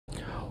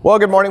Well,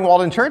 good morning,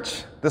 Walden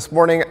Church. This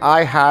morning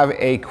I have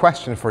a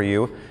question for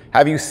you.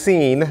 Have you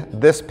seen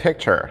this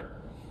picture?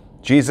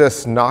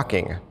 Jesus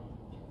knocking.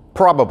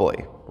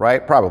 Probably,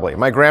 right? Probably.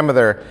 My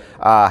grandmother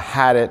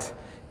had it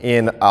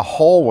in a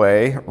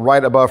hallway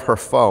right above her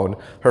phone.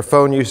 Her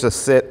phone used to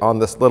sit on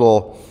this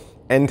little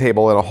end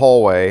table in a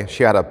hallway.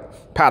 She had a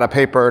pad of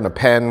paper and a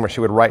pen where she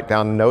would write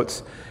down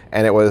notes,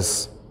 and it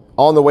was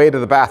on the way to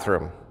the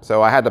bathroom.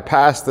 So I had to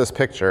pass this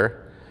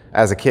picture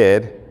as a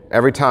kid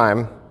every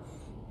time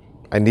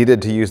I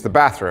needed to use the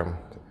bathroom.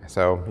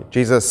 So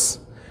Jesus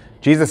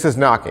is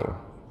knocking,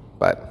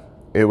 but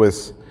it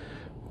was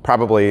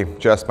probably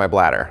just my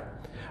bladder.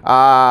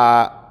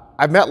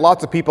 I've met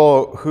lots of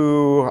people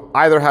who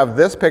either have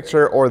this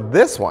picture or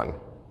this one.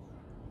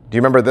 Do you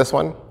remember this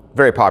one?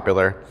 Very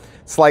popular.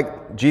 It's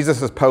like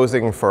Jesus is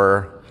posing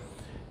for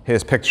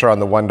his picture on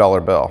the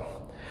 $1 bill.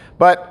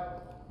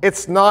 But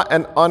it's not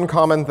an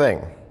uncommon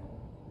thing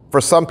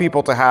for some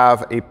people to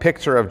have a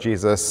picture of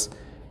Jesus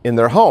in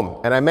their home.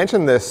 And I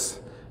mentioned this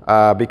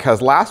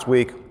because last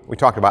week we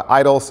talked about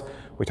idols,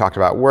 we talked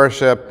about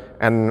worship,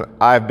 and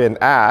I've been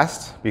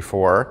asked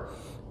before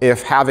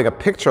if having a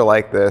picture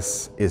like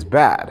this is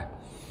bad.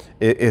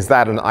 Is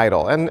that an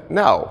idol? And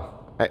no,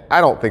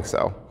 I don't think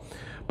so.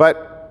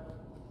 But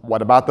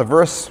what about the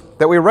verse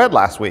that we read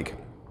last week?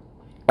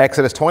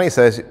 Exodus 20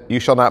 says, "You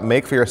shall not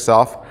make for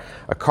yourself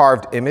a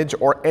carved image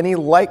or any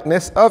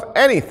likeness of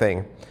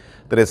anything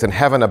that is in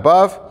heaven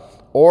above,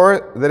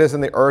 or that is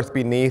in the earth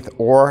beneath,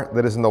 or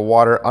that is in the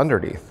water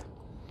underneath."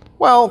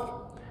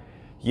 Well,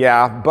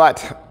 yeah,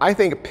 but I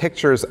think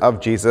pictures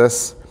of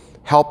Jesus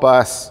help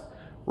us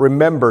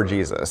remember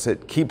Jesus.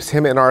 It keeps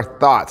him in our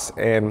thoughts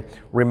and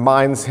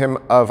reminds him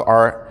of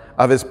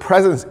his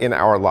presence in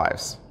our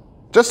lives.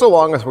 Just so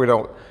long as we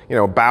don't,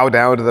 bow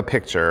down to the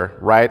picture,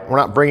 right? We're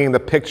not bringing the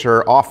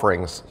picture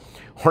offerings.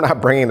 We're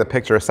not bringing the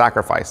picture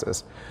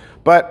sacrifices.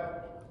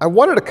 But I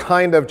wanted to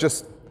kind of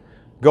just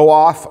go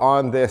off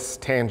on this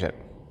tangent.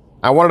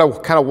 I wanted to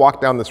kind of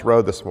walk down this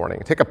road this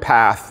morning, take a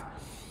path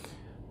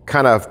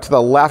kind of to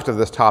the left of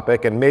this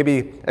topic and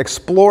maybe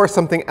explore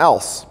something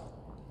else.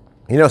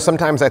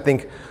 Sometimes I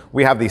think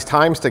we have these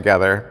times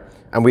together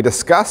and we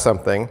discuss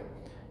something,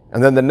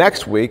 and then the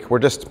next week we're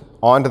just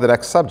on to the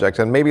next subject,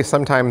 and maybe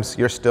sometimes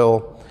you're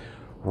still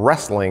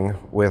wrestling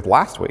with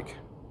last week.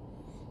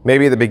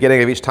 Maybe at the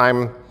beginning of each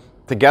time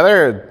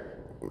together,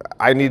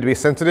 I need to be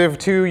sensitive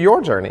to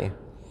your journey.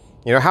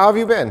 How have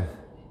you been?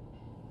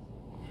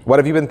 What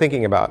have you been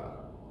thinking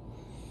about?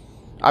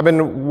 I've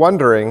been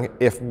wondering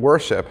if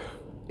worship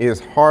is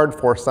hard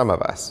for some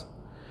of us,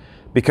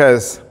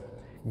 because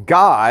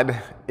God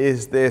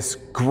is this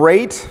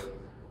great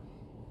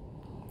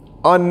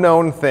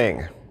unknown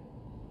thing.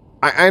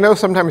 I know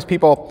sometimes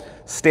people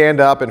stand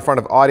up in front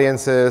of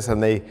audiences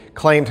and they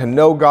claim to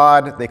know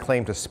God, they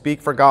claim to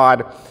speak for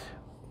God.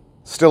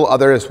 Still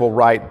others will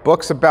write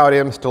books about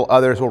him, still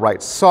others will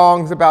write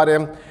songs about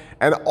him,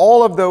 and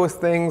all of those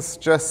things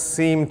just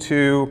seem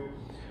to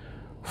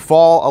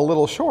fall a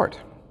little short.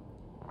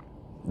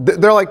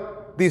 They're like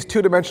these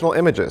two-dimensional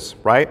images,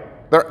 right?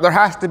 There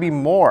has to be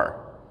more.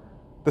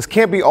 This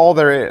can't be all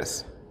there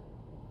is.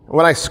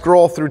 When I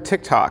scroll through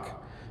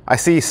TikTok, I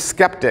see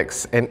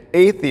skeptics and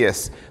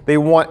atheists. They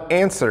want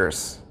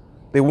answers.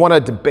 They want a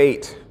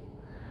debate.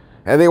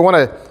 And they want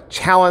to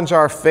challenge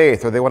our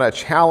faith, or they want to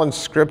challenge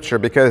Scripture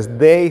because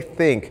they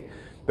think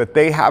that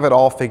they have it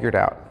all figured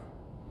out.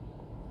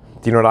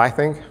 Do you know what I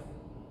think?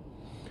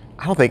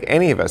 I don't think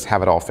any of us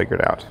have it all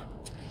figured out.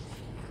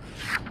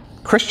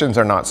 Christians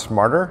are not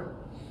smarter.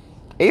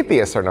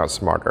 Atheists are not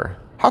smarter.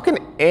 How can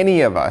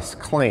any of us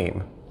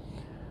claim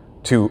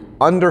to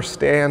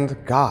understand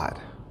God?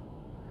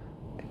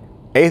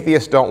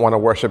 Atheists don't want to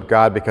worship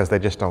God because they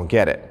just don't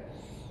get it.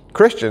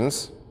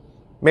 Christians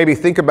maybe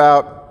think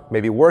about,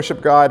 maybe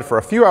worship God for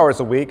a few hours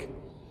a week.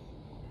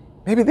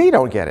 Maybe they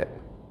don't get it.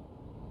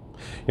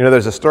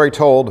 There's a story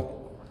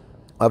told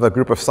of a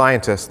group of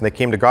scientists, and they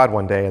came to God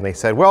one day and they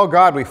said, "Well,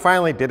 God, we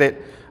finally did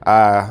it.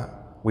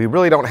 We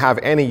really don't have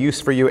any use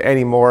for you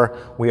anymore.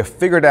 We have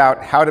figured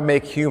out how to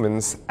make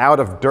humans out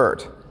of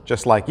dirt,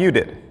 just like you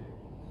did."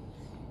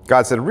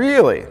 God said,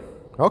 "Really?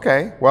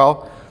 Okay,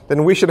 well,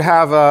 then we should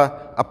have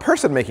a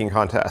person-making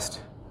contest."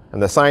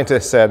 And the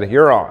scientists said,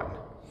 "You're on."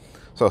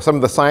 So some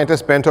of the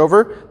scientists bent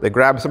over, they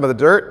grabbed some of the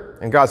dirt,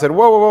 and God said,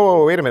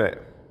 whoa, wait a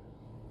minute.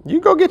 You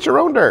go get your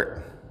own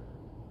dirt.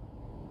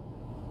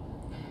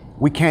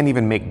 We can't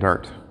even make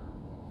dirt,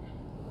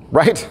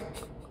 right?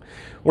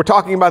 We're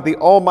talking about the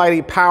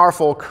almighty,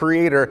 powerful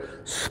creator,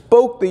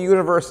 spoke the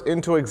universe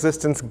into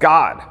existence,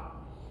 God,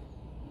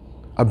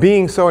 a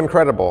being so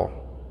incredible.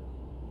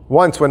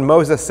 Once when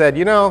Moses said,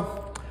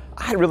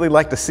 "I'd really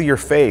like to see your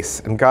face,"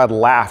 and God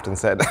laughed and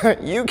said,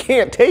 "You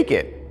can't take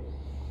it."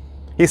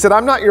 He said,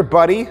 "I'm not your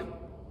buddy.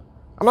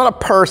 I'm not a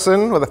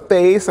person with a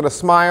face and a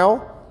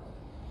smile.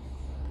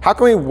 How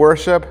can we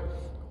worship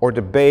or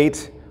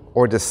debate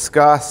or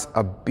discuss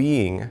a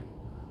being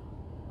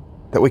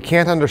that we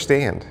can't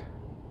understand?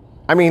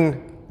 I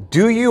mean,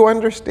 do you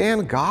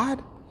understand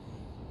God?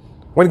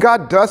 When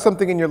God does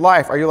something in your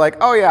life, are you like,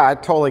 oh yeah, I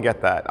totally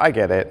get that. I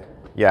get it.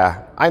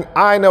 Yeah,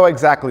 I know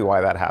exactly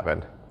why that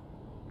happened.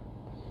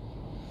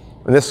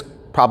 And this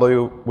probably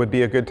would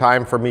be a good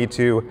time for me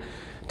to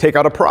take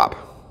out a prop,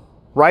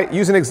 right?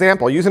 Use an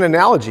example, use an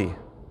analogy.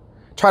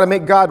 Try to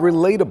make God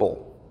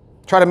relatable.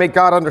 Try to make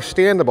God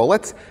understandable.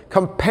 Let's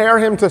compare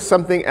him to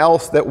something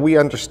else that we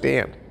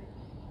understand.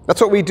 That's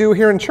what we do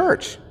here in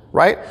church,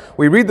 right?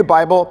 We read the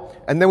Bible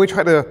and then we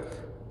try to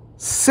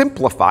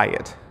simplify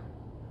it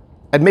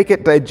and make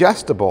it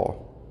digestible.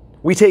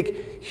 We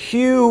take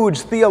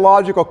huge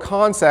theological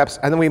concepts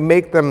and then we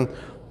make them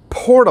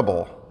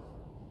portable.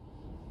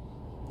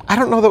 I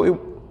don't know that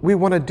we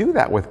want to do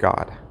that with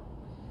God.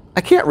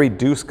 I can't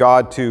reduce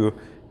God to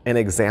an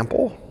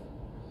example.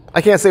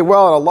 I can't say,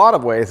 well, in a lot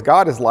of ways,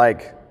 God is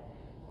like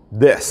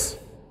this.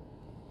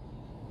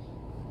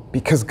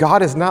 Because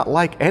God is not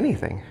like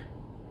anything.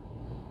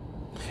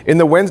 In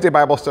the Wednesday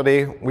Bible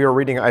study, we were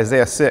reading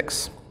Isaiah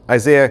 6.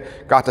 Isaiah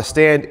got to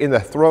stand in the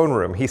throne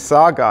room. He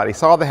saw God. He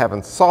saw the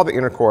heavens, saw the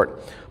inner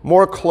court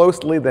more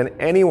closely than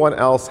anyone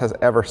else has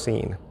ever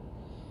seen.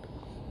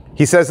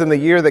 He says, in the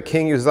year that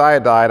King Uzziah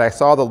died, I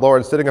saw the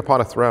Lord sitting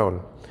upon a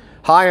throne,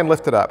 high and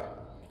lifted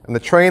up, and the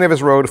train of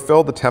his robe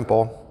filled the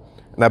temple,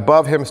 and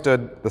above him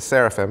stood the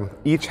seraphim.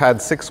 Each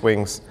had 6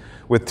 wings.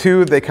 With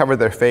 2 they covered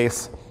their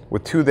face,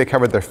 with 2 they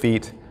covered their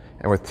feet,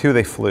 and with 2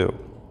 they flew.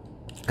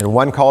 And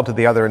one called to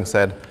the other and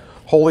said,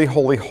 Holy,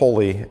 holy,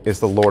 holy is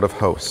the Lord of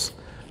hosts.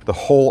 The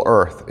whole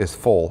earth is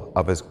full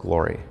of his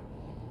glory.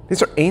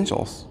 These are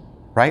angels,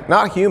 right?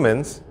 Not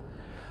humans,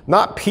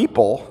 not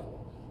people.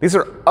 These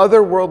are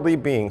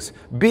otherworldly beings.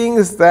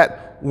 Beings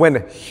that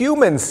when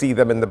humans see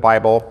them in the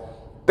Bible,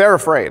 they're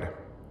afraid.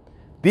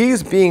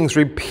 These beings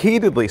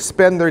repeatedly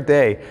spend their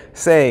day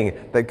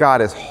saying that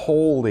God is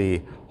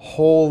holy,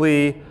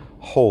 holy,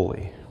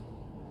 holy.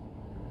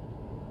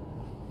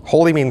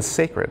 Holy means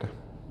sacred.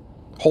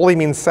 Holy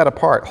means set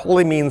apart.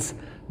 Holy means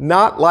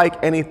not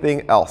like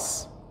anything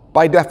else,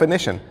 by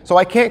definition. So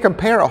I can't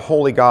compare a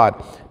holy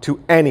God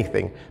to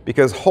anything,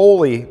 because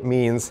holy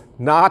means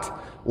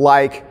not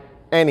like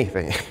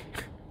anything.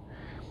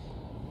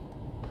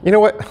 You know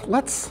what?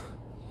 Let's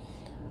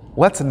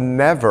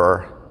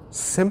never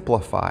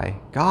simplify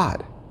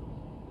God.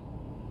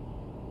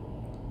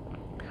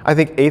 I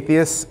think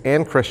atheists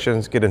and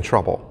Christians get in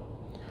trouble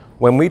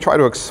when we try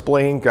to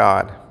explain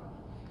God,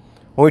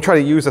 when we try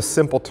to use a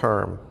simple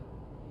term,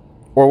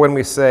 or when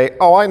we say,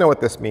 oh, I know what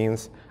this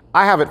means.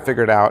 I have it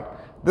figured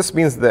out. This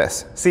means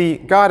this. See,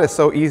 God is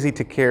so easy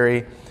to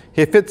carry.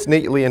 He fits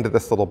neatly into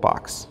this little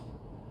box.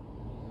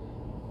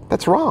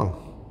 That's wrong.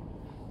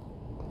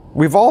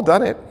 We've all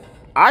done it.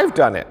 I've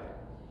done it.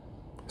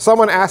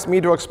 Someone asked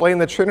me to explain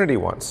the Trinity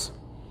once.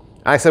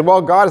 I said,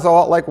 well, God is a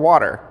lot like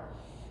water.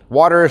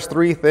 Water is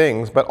 3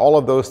 things, but all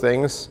of those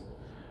things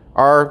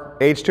are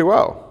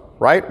H2O,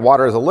 right?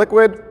 Water is a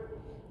liquid,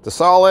 it's a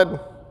solid,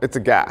 it's a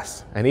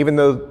gas. And even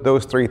though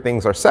those 3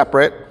 things are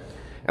separate,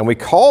 and we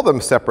call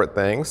them separate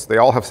things, they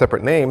all have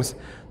separate names,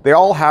 they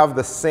all have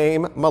the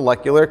same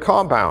molecular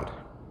compound.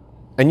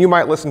 And you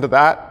might listen to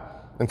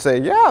that and say,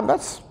 yeah,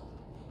 that's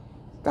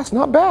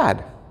not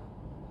bad.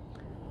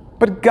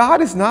 But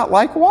God is not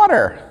like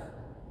water.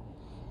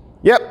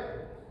 Yep,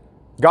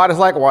 God is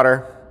like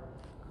water.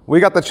 We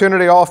got the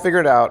Trinity all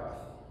figured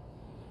out.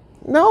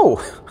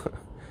 No,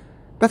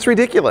 that's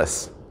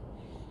ridiculous.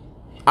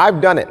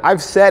 I've done it.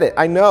 I've said it.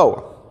 I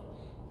know.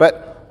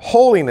 But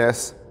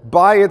holiness,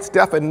 by its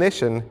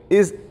definition,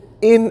 is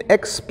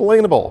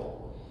inexplainable.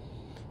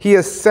 He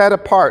is set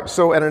apart.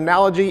 So an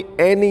analogy,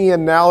 any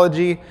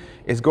analogy,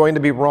 is going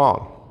to be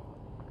wrong.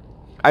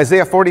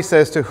 Isaiah 40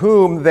 says, to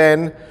whom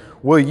then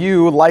will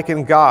you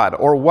liken God,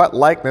 or what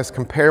likeness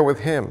compare with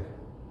him?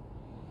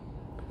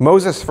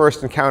 Moses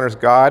first encounters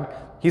God.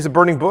 He's a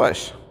burning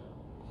bush.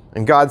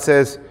 And God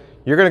says,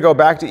 you're going to go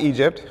back to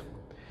Egypt,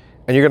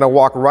 and you're going to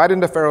walk right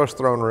into Pharaoh's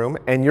throne room,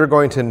 and you're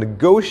going to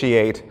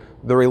negotiate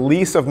the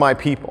release of my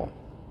people.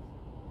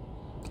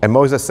 And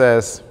Moses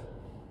says,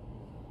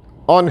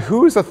 on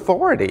whose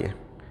authority?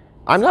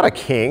 I'm not a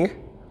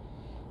king.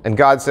 And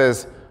God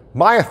says,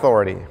 my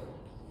authority.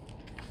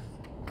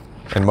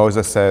 And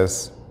Moses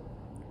says,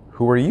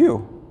 who are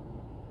you?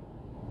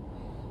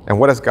 And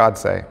what does God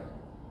say?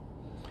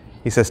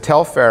 He says,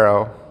 tell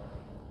Pharaoh,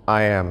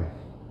 I am.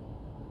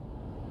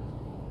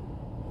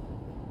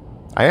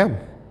 I am.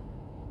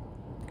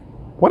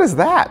 What is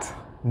that?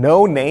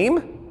 No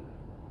name?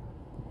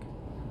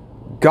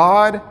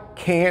 God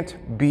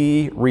can't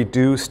be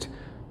reduced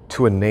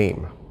to a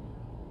name.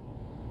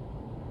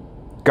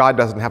 God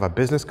doesn't have a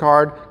business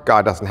card.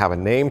 God doesn't have a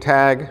name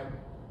tag.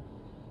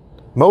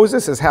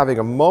 Moses is having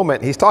a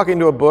moment. He's talking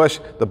to a bush.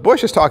 The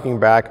bush is talking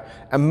back.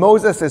 And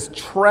Moses is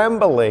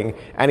trembling.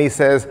 And he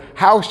says,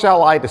 how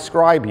shall I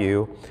describe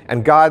you?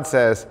 And God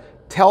says,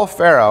 tell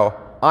Pharaoh,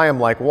 I am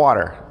like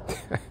water.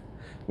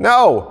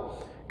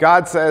 No.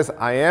 God says,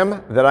 I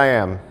am that I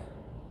am.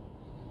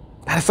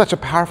 That is such a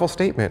powerful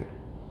statement.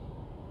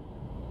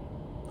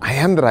 I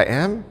am that I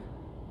am?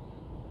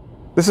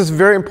 This is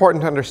very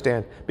important to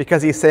understand,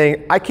 because he's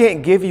saying, I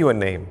can't give you a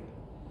name.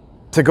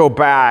 to go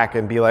back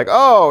and be like,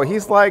 oh,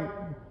 he's like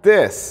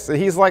this,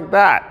 he's like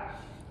that.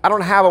 I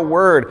don't have a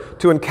word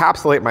to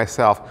encapsulate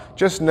myself.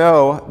 Just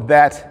know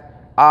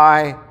that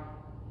I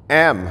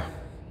am.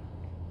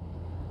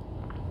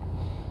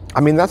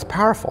 I mean, that's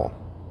powerful.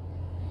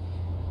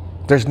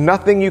 There's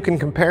nothing you can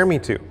compare me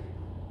to.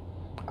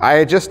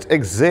 I just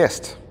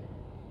exist.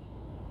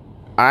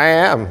 I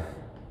am.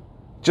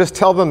 Just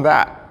tell them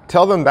that.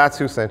 Tell them that's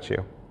who sent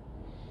you.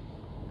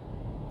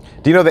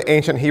 Do you know the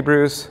ancient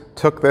Hebrews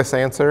took this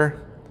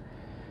answer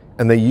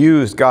and they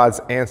used God's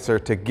answer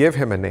to give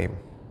him a name?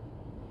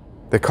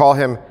 They call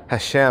him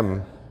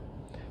Hashem.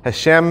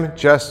 Hashem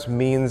just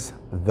means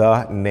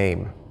the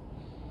name.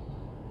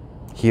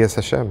 He is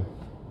Hashem.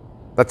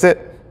 That's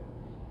it.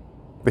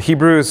 The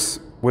Hebrews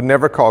would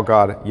never call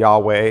God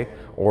Yahweh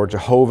or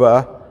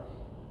Jehovah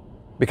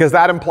because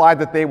that implied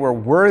that they were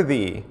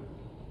worthy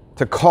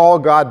to call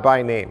God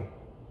by name,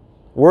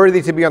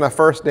 worthy to be on a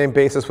first name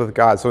basis with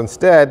God. So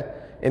instead,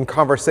 in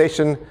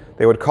conversation,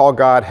 they would call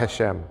God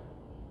Hashem,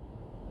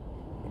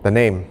 the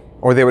name,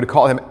 or they would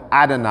call him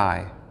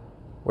Adonai,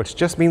 which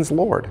just means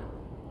Lord.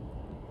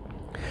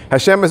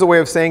 Hashem is a way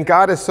of saying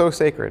God is so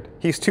sacred.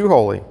 He's too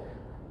holy.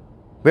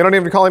 They don't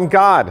even call him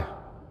God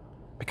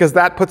because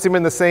that puts him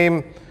in the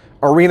same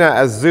arena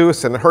as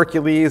Zeus and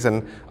Hercules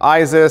and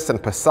Isis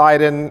and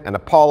Poseidon and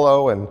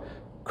Apollo and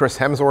Chris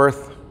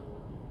Hemsworth.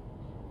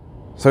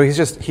 So he's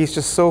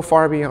just so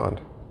far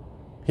beyond.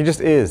 He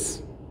just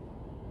is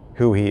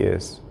who he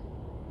is.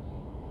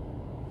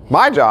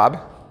 My job,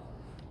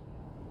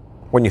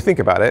 when you think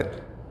about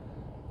it,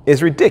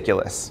 is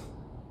ridiculous.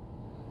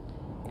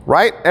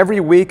 Right?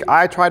 Every week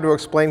I try to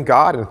explain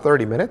God in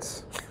 30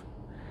 minutes.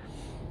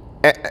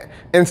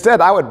 Instead,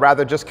 I would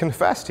rather just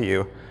confess to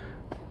you,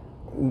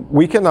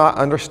 we cannot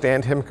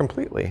understand him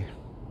completely.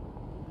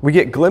 We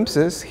get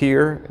glimpses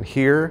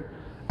here,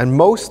 and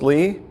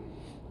mostly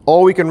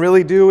all we can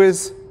really do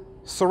is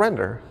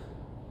surrender.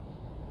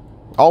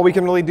 All we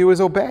can really do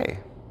is obey.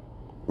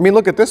 I mean,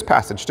 look at this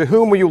passage. To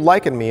whom will you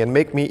liken me and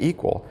make me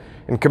equal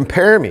and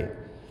compare me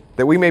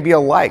that we may be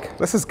alike?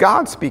 This is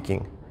God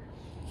speaking.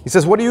 He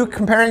says, what are you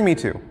comparing me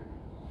to?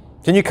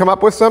 Can you come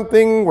up with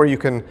something where you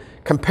can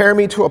compare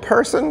me to a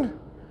person?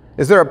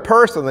 Is there a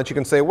person that you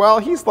can say, well,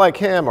 he's like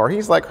him or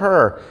he's like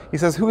her? He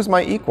says, who's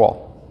my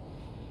equal?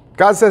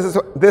 God says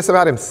this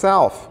about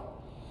himself.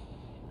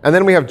 And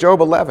then we have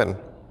Job 11.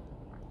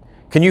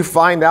 Can you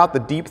find out the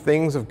deep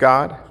things of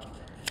God?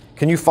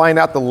 Can you find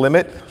out the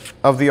limit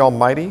of the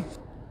Almighty?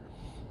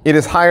 It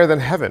is higher than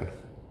heaven.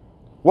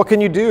 What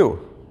can you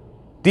do?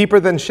 Deeper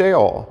than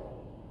Sheol.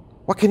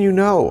 What can you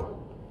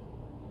know?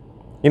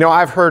 You know,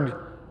 I've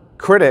heard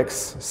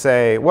critics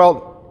say,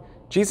 well,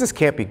 Jesus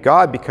can't be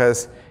God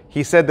because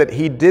he said that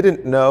he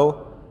didn't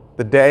know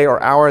the day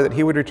or hour that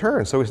he would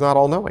return, so he's not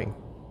all-knowing.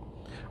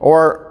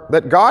 Or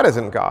that God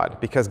isn't God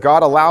because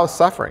God allows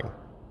suffering.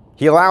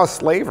 He allows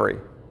slavery.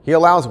 He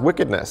allows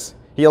wickedness.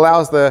 He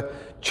allows the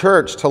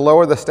church to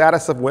lower the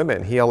status of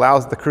women. He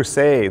allows the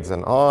crusades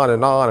and on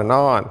and on and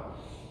on.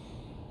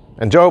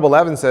 And Job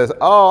 11 says,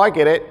 oh, I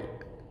get it.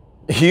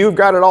 You've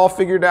got it all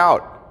figured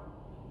out.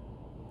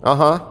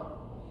 Uh-huh.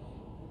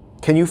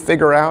 Can you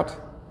figure out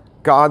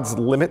God's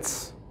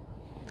limits?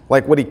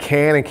 Like what he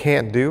can and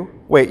can't do?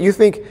 Wait, you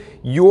think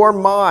your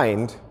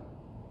mind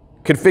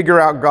could figure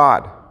out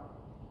God?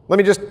 Let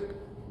me just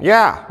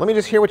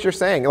hear what you're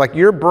saying. Like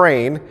your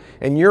brain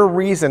and your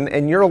reason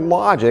and your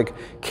logic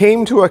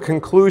came to a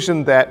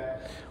conclusion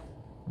that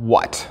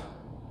what?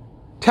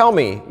 Tell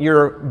me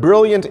your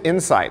brilliant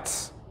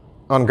insights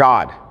on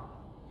God.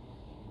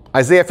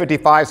 Isaiah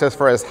 55 says,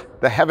 for as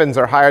the heavens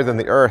are higher than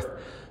the earth,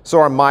 so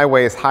are my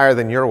ways higher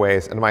than your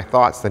ways and my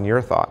thoughts than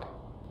your thought.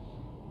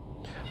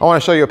 I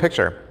want to show you a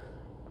picture.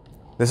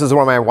 This is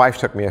where my wife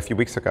took me a few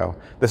weeks ago.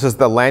 This is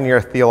the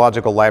Lanier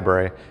Theological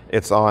Library.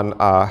 It's on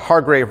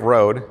Hargrave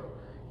Road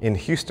in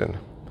Houston.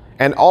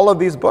 And all of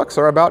these books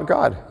are about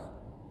God.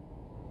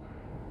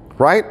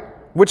 Right?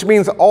 Which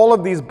means all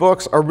of these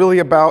books are really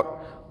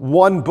about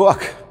one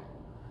book.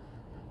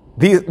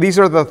 These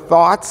are the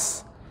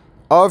thoughts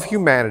of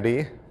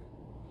humanity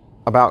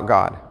about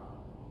God.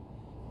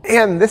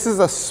 And this is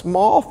a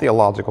small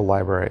theological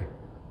library.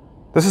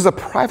 This is a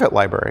private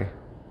library.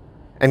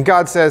 And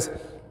God says,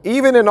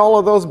 even in all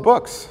of those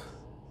books,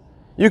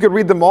 you could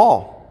read them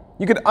all.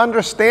 You could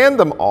understand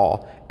them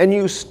all, and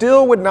you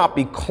still would not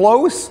be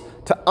close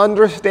to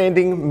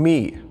understanding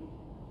me.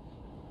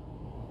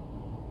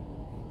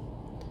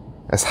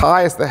 As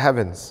high as the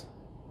heavens.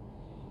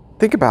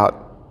 Think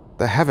about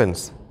the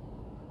heavens.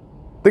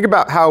 Think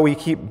about how we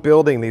keep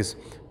building these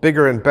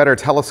bigger and better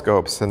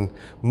telescopes and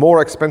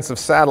more expensive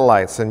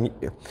satellites. And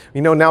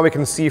you know, now we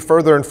can see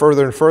further and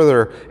further and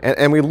further.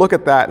 And we look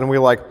at that and we're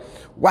like,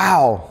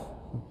 wow,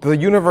 the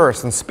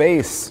universe and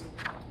space,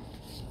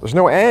 there's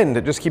no end.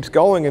 It just keeps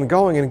going and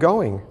going and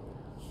going.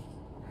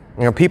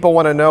 You know, people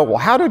want to know, well,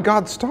 how did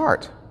God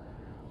start?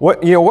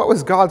 What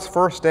was God's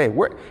first day?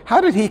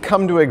 How did he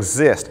come to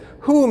exist?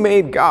 Who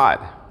made God?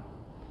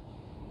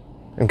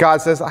 And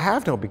God says, I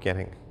have no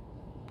beginning.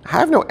 I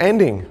have no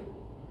ending.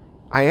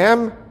 I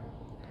am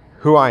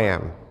who I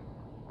am.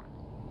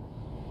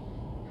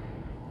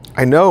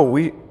 I know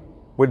we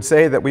would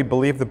say that we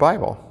believe the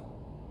Bible,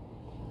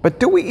 but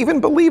do we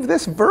even believe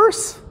this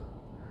verse?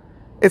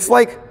 It's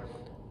like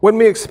when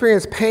we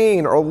experience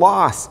pain or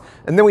loss,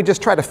 and then we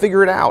just try to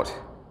figure it out.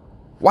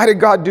 Why did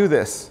God do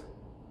this?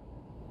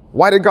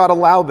 Why did God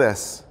allow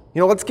this?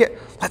 Let's get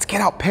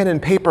out pen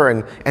and paper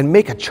and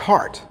make a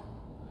chart.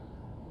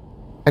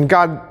 And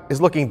God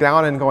is looking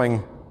down and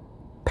going,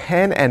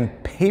 pen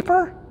and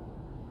paper?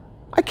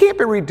 I can't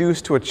be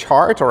reduced to a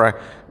chart or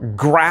a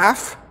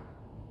graph.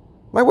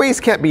 My ways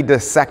can't be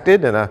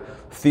dissected in a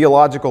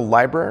theological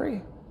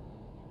library.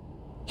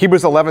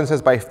 Hebrews 11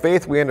 says, by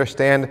faith we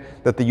understand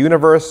that the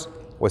universe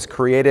was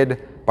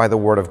created by the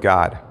word of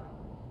God,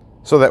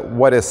 so that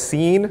what is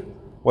seen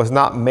was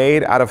not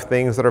made out of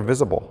things that are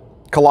visible.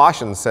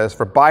 Colossians says,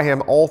 for by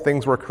him all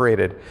things were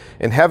created,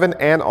 in heaven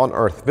and on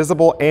earth,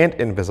 visible and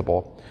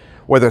invisible.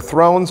 Whether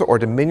thrones or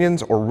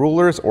dominions or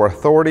rulers or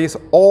authorities,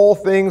 all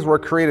things were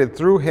created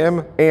through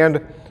him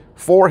and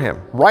for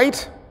him.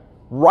 Right?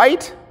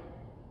 Right?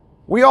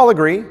 We all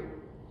agree.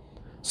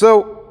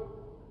 So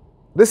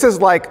this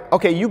is like,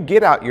 okay, you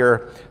get out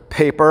your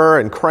paper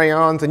and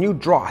crayons and you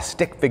draw a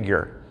stick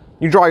figure.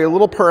 You draw your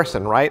little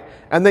person, right?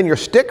 And then your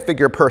stick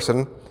figure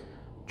person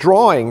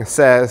drawing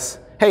says,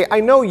 hey, I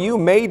know you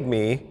made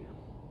me,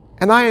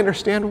 and I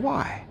understand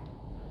why.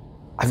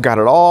 I've got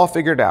it all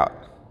figured out.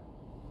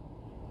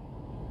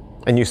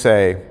 And you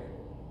say,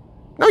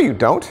 no, you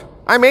don't.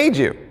 I made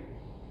you.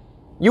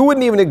 You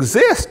wouldn't even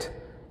exist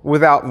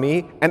without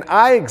me, and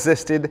I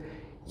existed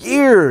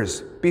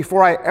years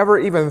before I ever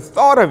even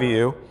thought of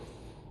you,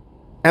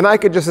 and I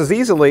could just as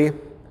easily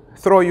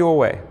throw you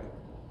away.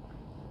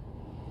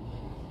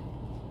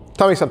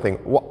 Tell me something.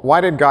 Why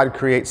did God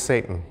create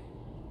Satan?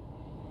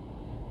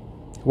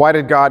 Why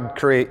did God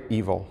create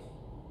evil?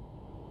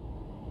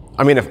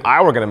 I mean, if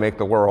I were going to make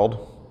the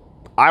world,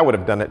 I would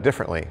have done it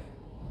differently.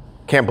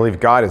 Can't believe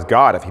God is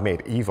God if he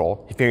made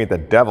evil. If he made the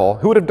devil,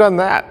 who would have done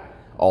that?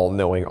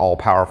 All-knowing,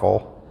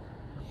 all-powerful.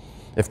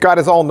 If God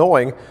is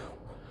all-knowing,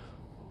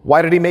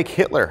 why did he make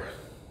Hitler?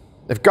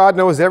 If God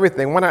knows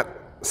everything, why not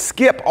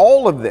skip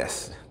all of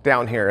this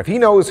down here? If he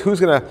knows who's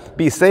going to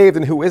be saved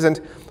and who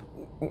isn't,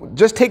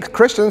 just take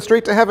Christians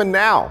straight to heaven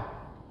now.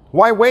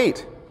 Why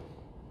wait?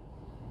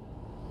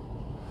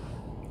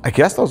 I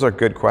guess those are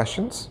good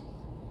questions.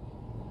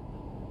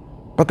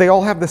 But they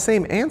all have the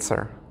same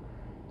answer.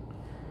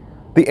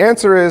 The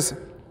answer is,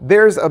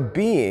 there's a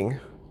being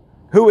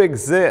who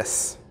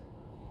exists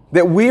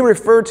that we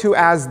refer to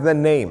as the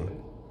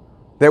name,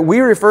 that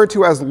we refer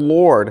to as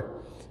Lord,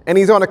 and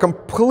he's on a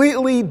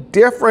completely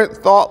different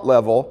thought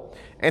level,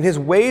 and his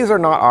ways are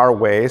not our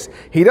ways.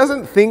 He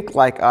doesn't think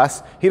like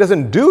us. He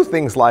doesn't do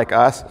things like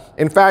us.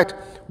 In fact,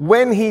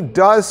 when he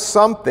does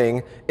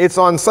something, it's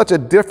on such a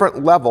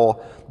different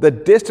level. The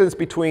distance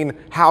between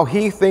how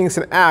he thinks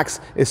and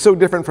acts is so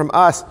different from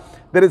us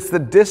that it's the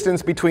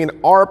distance between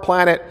our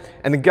planet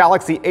and the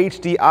galaxy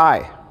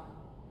HDI,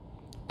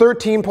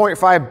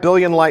 13.5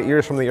 billion light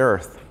years from the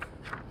Earth.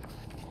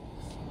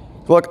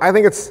 Look, I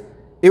think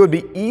it would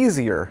be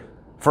easier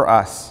for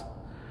us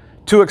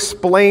to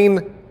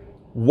explain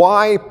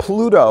why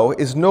Pluto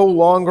is no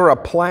longer a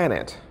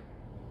planet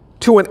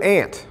to an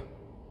ant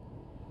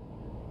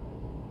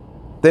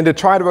than to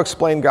try to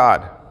explain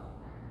God.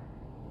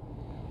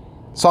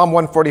 Psalm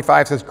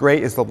 145 says,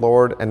 great is the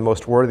Lord and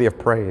most worthy of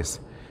praise.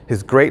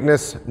 His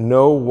greatness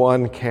no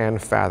one can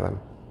fathom.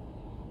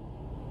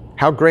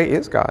 How great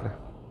is God?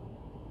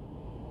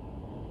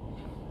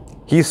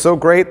 He's so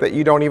great that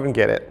you don't even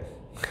get it.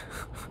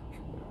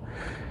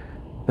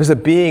 There's a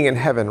being in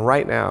heaven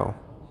right now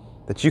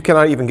that you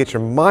cannot even get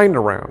your mind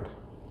around.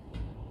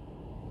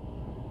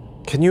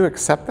 Can you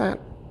accept that?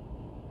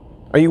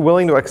 Are you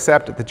willing to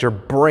accept that your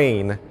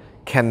brain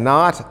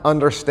cannot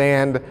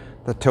understand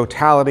the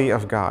totality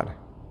of God?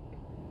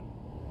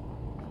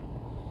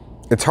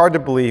 It's hard to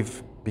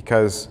believe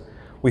because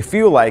we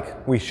feel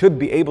like we should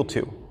be able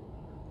to.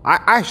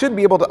 I should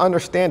be able to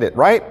understand it,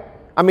 right?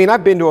 I mean,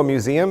 I've been to a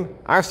museum.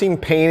 I've seen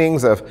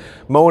paintings of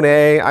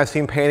Monet. I've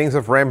seen paintings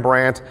of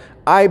Rembrandt.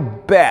 I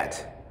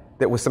bet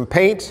that with some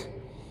paint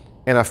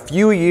and a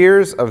few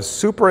years of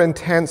super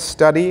intense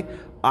study,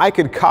 I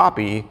could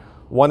copy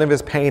one of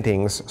his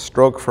paintings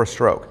stroke for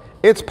stroke.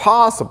 It's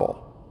possible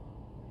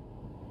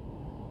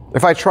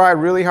if I tried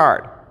really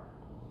hard.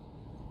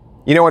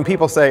 You know, when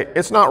people say,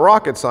 it's not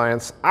rocket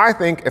science, I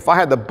think if I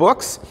had the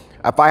books,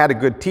 if I had a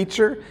good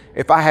teacher,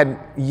 if I had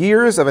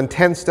years of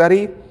intense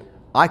study,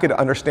 I could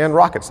understand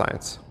rocket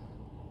science.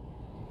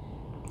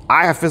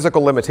 I have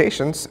physical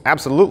limitations,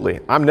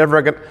 absolutely. I'm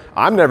never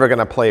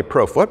gonna play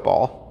pro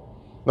football,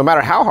 no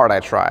matter how hard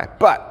I try.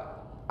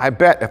 But I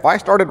bet if I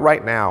started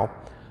right now,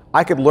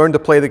 I could learn to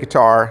play the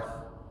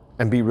guitar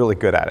and be really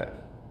good at it.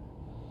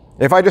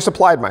 If I just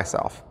applied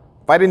myself,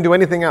 if I didn't do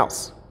anything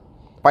else.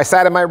 If I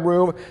sat in my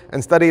room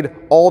and studied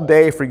all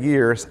day for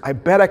years, I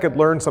bet I could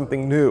learn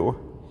something new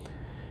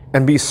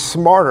and be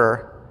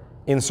smarter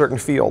in certain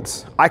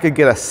fields. I could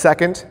get a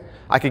second,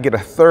 I could get a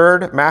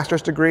third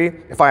master's degree.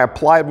 If I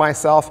applied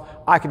myself,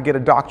 I could get a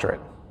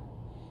doctorate.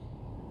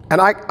 And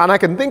I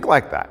can think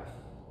like that.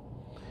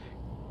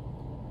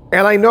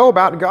 And I know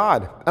about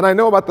God, and I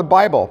know about the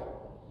Bible,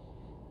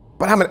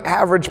 but I'm an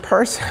average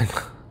person.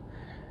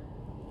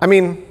 I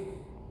mean,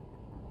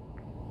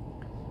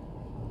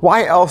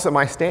 why else am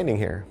I standing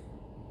here,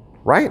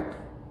 right?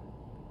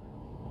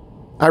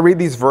 I read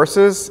these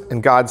verses,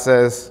 and God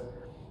says,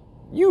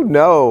 you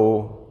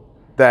know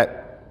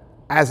that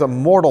as a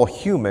mortal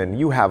human,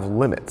 you have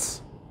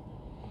limits.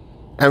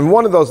 And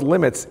one of those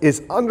limits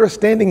is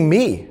understanding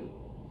me.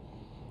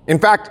 In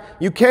fact,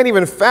 you can't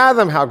even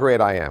fathom how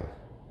great I am.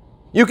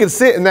 You can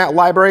sit in that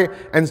library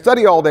and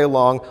study all day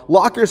long,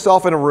 lock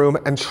yourself in a room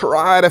and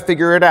try to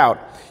figure it out.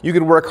 You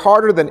can work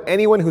harder than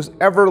anyone who's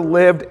ever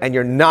lived, and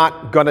you're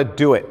not going to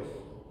do it.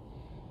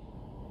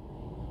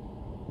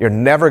 You're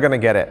never going to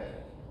get it.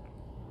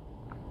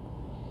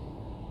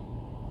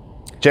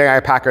 J.I.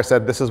 Packer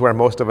said, this is where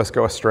most of us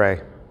go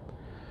astray.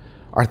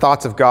 Our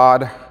thoughts of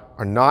God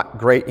are not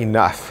great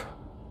enough.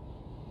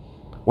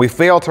 We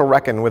fail to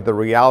reckon with the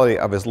reality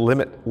of his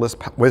limitless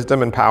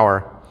wisdom and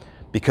power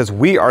because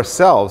we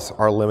ourselves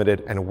are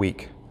limited and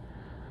weak.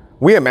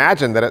 We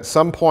imagine that at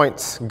some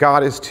points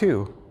God is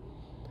too,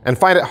 and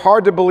find it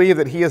hard to believe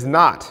that he is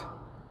not.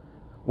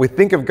 We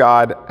think of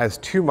God as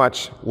too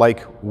much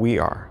like we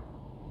are.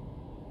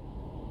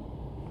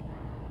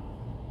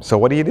 So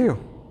what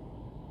do?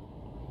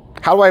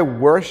 How do I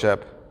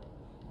worship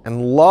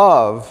and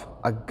love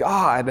a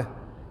God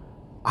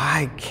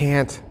I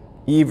can't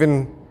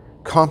even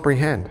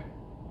comprehend?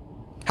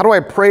 How do I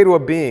pray to a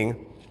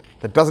being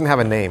that doesn't have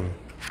a name?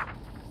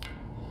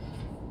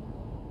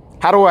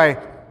 How do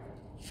I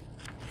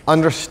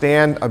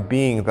understand a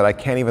being that I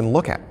can't even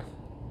look at?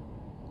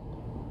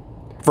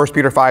 1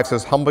 Peter 5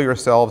 says, humble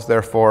yourselves,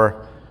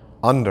 therefore,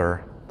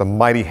 under the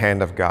mighty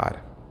hand of God.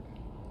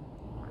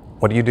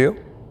 What do?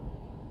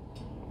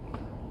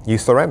 You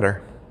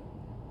surrender.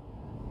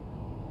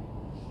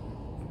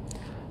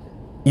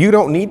 You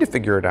don't need to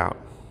figure it out.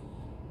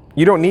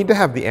 You don't need to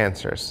have the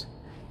answers.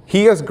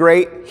 He is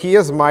great. He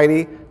is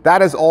mighty.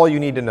 That is all you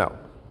need to know.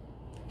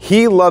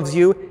 He loves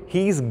you.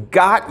 He's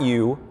got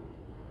you.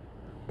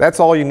 That's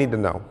all you need to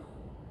know.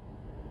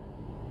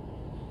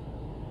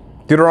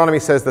 Deuteronomy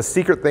says the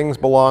secret things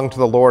belong to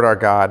the Lord our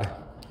God,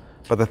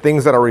 but the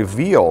things that are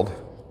revealed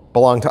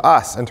belong to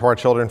us and to our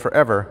children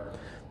forever,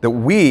 that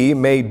we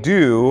may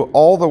do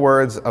all the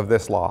words of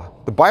this law.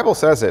 The Bible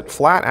says it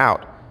flat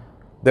out.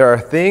 There are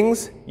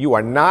things you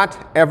are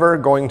not ever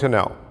going to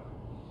know.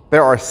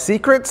 There are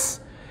secrets,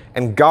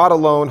 and God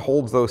alone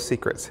holds those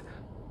secrets.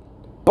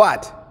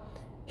 But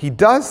he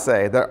does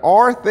say there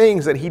are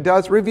things that he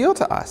does reveal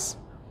to us.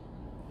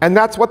 And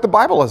that's what the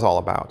Bible is all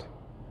about.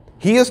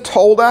 He has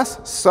told us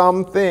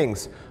some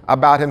things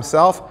about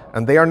himself,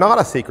 and they are not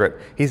a secret.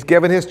 He's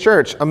given his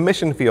church a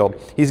mission field.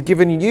 He's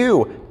given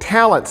you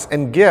talents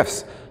and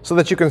gifts so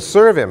that you can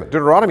serve him.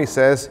 Deuteronomy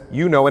says,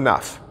 you know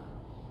enough.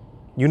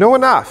 You know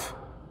enough.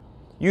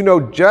 You know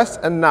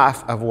just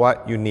enough of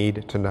what you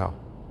need to know.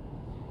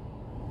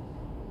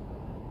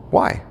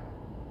 Why?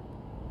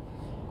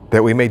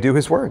 That we may do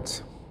his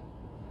words.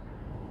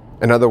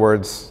 In other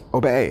words,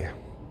 obey,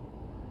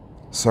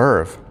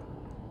 serve.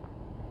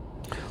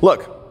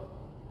 Look,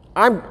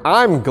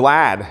 I'm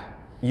glad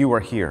you are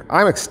here.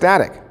 I'm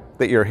ecstatic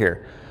that you're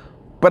here.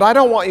 But I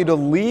don't want you to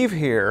leave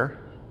here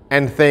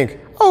and think,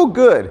 oh,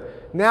 good,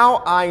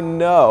 now I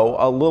know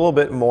a little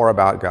bit more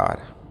about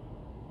God.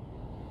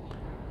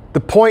 The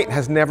point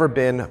has never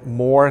been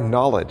more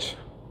knowledge.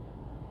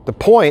 The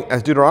point,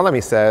 as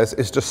Deuteronomy says,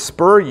 is to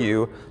spur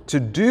you to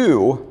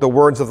do the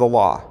words of the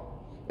law.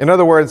 In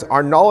other words,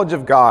 our knowledge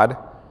of God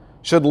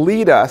should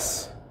lead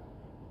us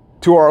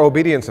to our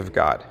obedience of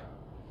God,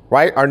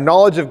 right? Our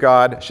knowledge of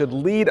God should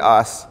lead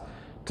us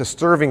to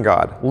serving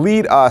God,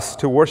 lead us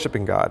to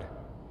worshiping God.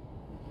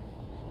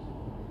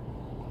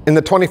 In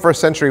the 21st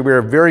century, we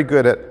are very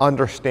good at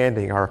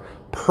understanding our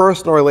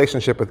personal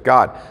relationship with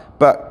God,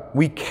 but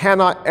we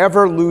cannot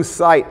ever lose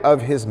sight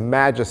of his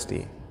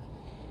majesty.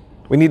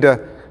 We need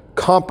to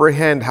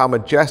comprehend how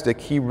majestic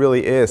he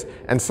really is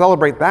and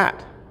celebrate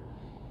that.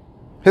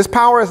 His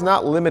power is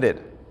not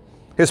limited.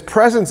 His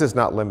presence is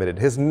not limited.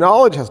 His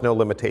knowledge has no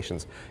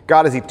limitations.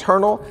 God is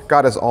eternal.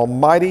 God is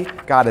almighty.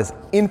 God is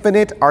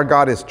infinite. Our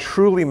God is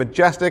truly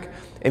majestic,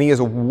 and he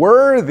is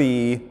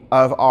worthy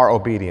of our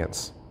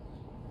obedience,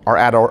 our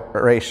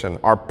adoration,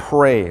 our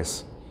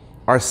praise,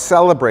 our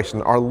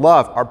celebration, our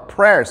love, our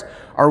prayers,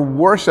 our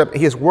worship.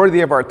 He is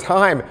worthy of our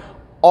time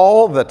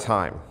all the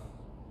time.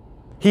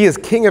 He is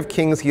King of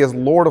kings. He is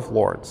Lord of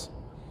lords.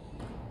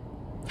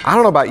 I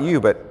don't know about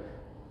you, but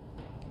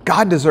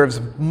God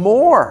deserves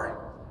more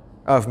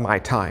of my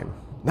time,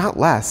 not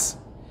less.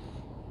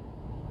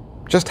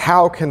 Just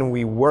how can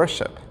we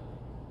worship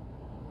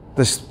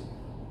this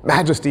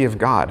majesty of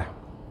God?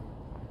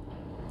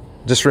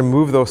 Just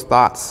remove those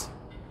thoughts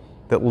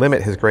that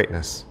limit his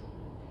greatness.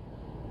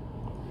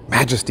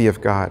 Majesty of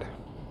God.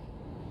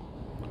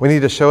 We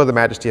need to show the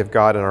majesty of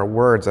God in our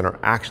words and our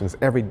actions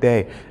every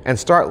day and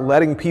start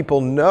letting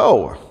people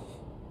know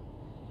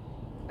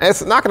And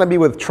it's not going to be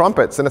with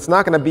trumpets, and it's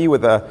not going to be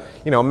with a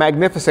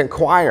magnificent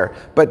choir,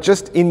 but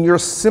just in your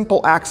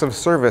simple acts of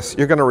service,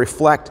 you're going to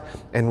reflect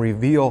and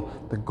reveal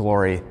the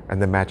glory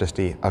and the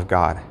majesty of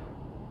God.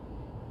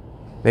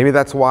 Maybe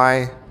that's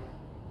why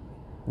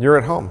you're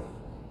at home.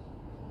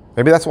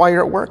 Maybe that's why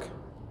you're at work.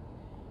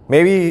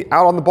 Maybe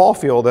out on the ball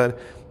field, and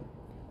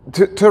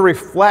to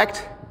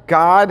reflect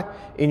God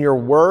in your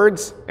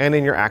words and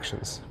in your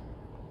actions.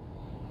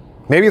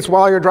 Maybe it's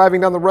while you're driving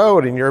down the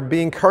road and you're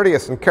being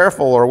courteous and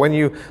careful, or when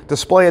you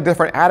display a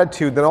different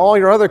attitude than all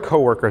your other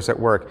coworkers at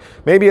work.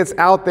 Maybe it's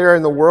out there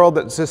in the world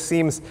that just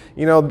seems,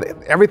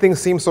 everything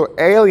seems so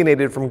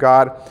alienated from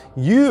God.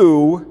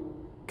 You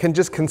can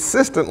just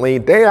consistently,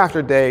 day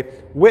after day,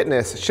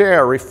 witness,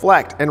 share,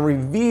 reflect, and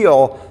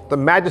reveal the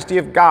majesty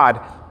of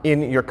God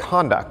in your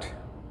conduct.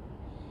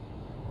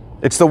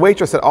 It's the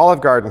waitress at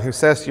Olive Garden who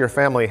says to your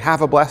family,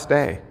 "Have a blessed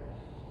day."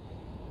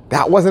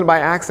 That wasn't by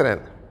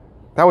accident.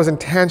 That was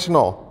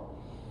intentional.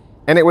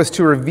 And it was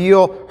to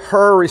reveal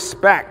her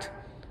respect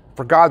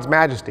for God's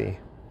majesty.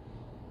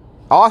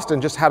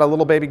 Austin just had a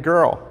little baby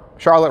girl,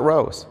 Charlotte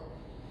Rose.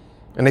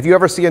 And if you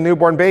ever see a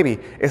newborn baby,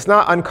 it's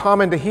not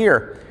uncommon to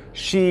hear,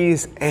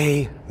 "She's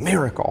a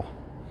miracle."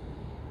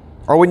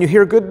 Or when you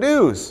hear good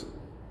news,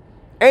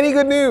 any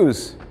good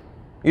news,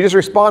 you just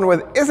respond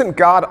with, "Isn't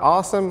God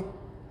awesome?"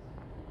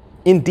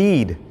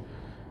 Indeed,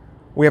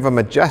 we have a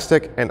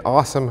majestic and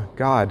awesome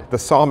God. The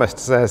psalmist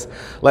says,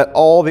 "Let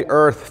all the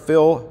earth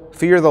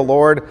fear the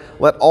Lord.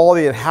 Let all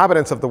the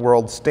inhabitants of the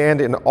world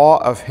stand in awe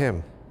of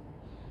him."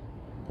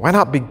 Why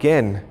not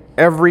begin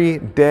every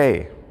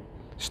day?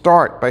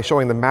 Start by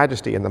showing the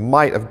majesty and the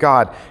might of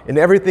God in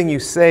everything you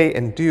say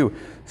and do.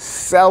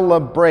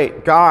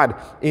 Celebrate God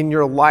in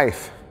your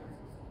life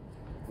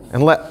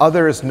and let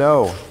others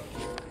know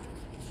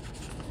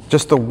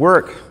just the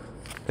work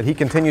that he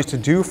continues to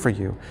do for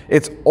you.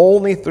 It's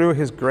only through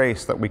his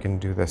grace that we can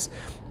do this.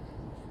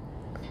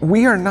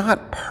 We are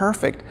not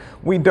perfect.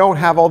 We don't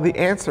have all the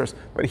answers,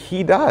 but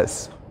he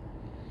does.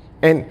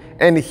 And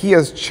he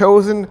has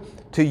chosen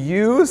to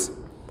use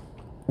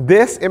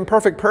this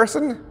imperfect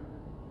person,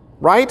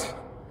 right?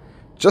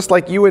 Just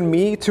like you and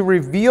me, to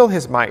reveal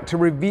his might, to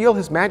reveal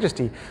his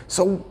majesty.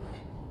 So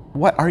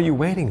what are you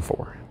waiting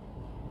for?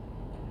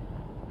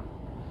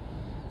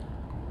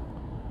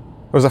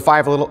 There was a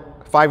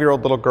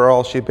 5-year-old little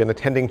girl. She'd been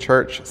attending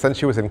church since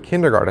she was in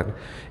kindergarten.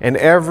 And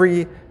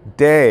every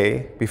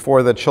day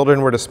before the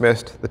children were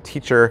dismissed, the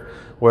teacher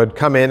would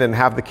come in and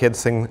have the kids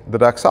sing the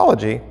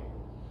doxology,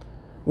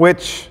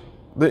 which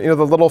the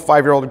little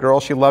 5-year-old girl,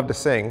 she loved to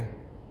sing,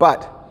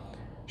 but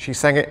she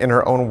sang it in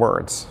her own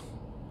words.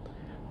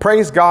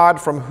 "Praise God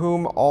from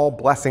whom all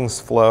blessings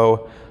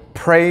flow.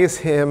 Praise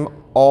him,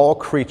 all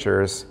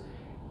creatures.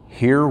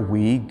 Here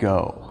we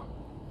go."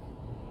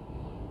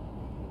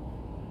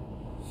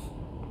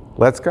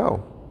 Let's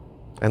go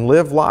and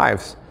live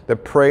lives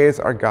that praise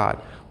our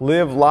God.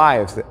 Live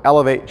lives that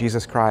elevate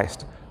Jesus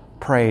Christ.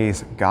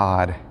 Praise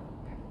God.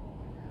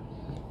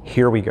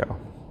 Here we go.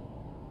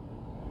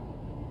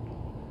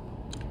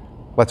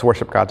 Let's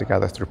worship God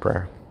together through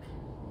prayer.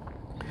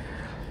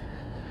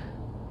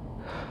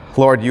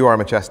 Lord, you are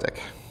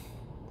majestic,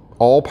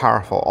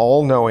 all-powerful,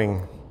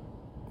 all-knowing,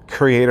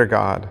 Creator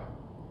God,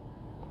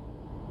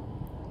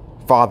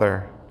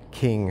 Father,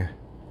 King,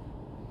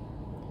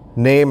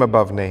 name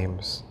above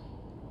names,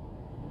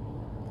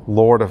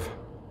 Lord of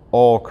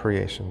all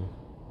creation.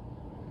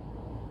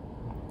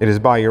 It is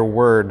by your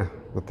word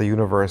that the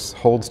universe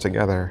holds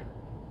together.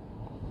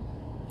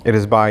 It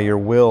is by your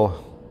will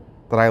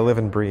that I live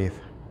and breathe.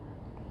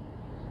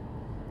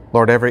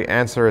 Lord, every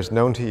answer is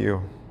known to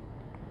you.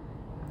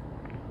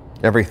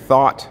 Every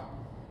thought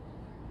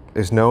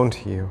is known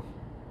to you.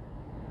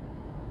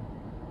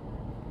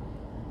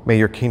 May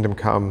your kingdom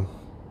come.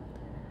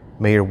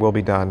 May your will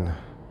be done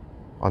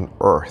on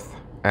earth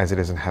as it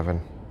is in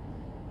heaven.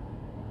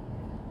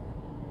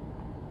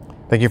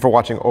 Thank you for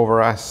watching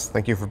over us.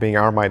 Thank you for being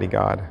our mighty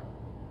God.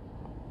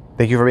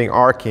 Thank you for being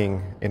our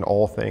King in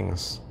all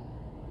things.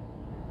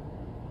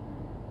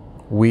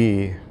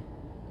 We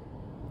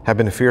have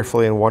been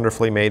fearfully and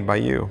wonderfully made by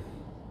you,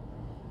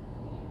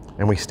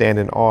 and we stand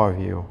in awe of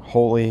you.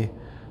 Holy,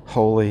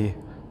 holy,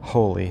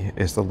 holy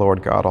is the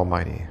Lord God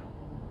Almighty.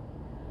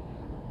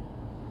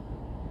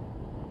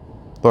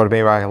 Lord,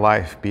 may my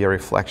life be a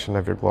reflection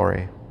of your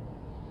glory.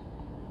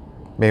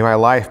 May my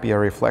life be a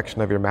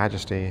reflection of your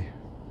majesty.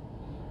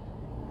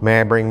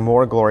 May I bring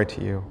more glory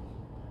to you,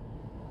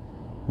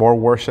 more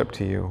worship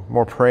to you,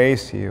 more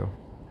praise to you.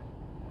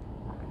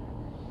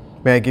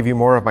 May I give you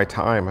more of my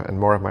time and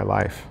more of my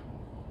life.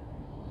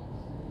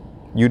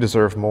 You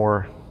deserve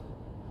more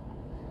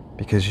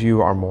because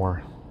you are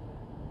more.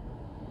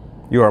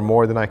 You are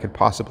more than I could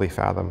possibly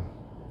fathom.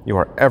 You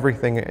are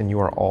everything and you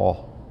are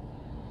all.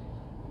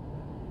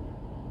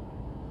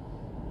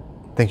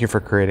 Thank you for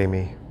creating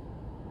me.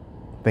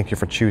 Thank you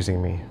for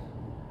choosing me.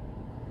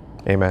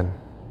 Amen.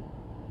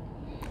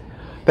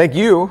 Thank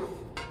you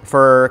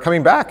for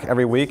coming back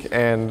every week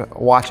and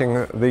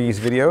watching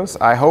these videos.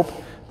 I hope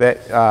that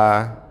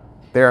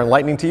they're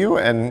enlightening to you,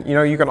 and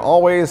you can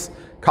always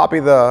copy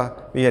the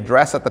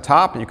address at the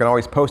top. You can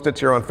always post it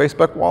to your own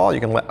Facebook wall. You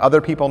can let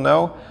other people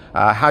know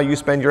how you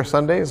spend your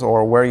Sundays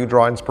or where you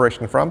draw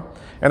inspiration from.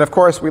 And of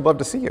course, we'd love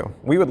to see you.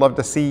 We would love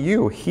to see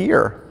you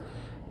here,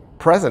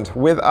 present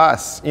with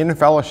us in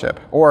fellowship,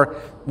 or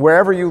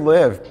wherever you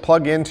live,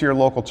 plug into your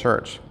local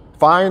church.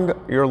 Find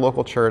your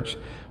local church,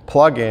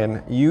 plug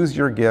in, use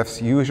your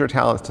gifts, use your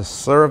talents to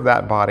serve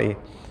that body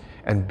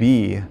and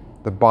be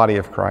the body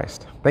of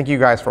Christ. Thank you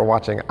guys for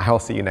watching. I'll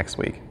see you next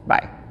week.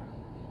 Bye.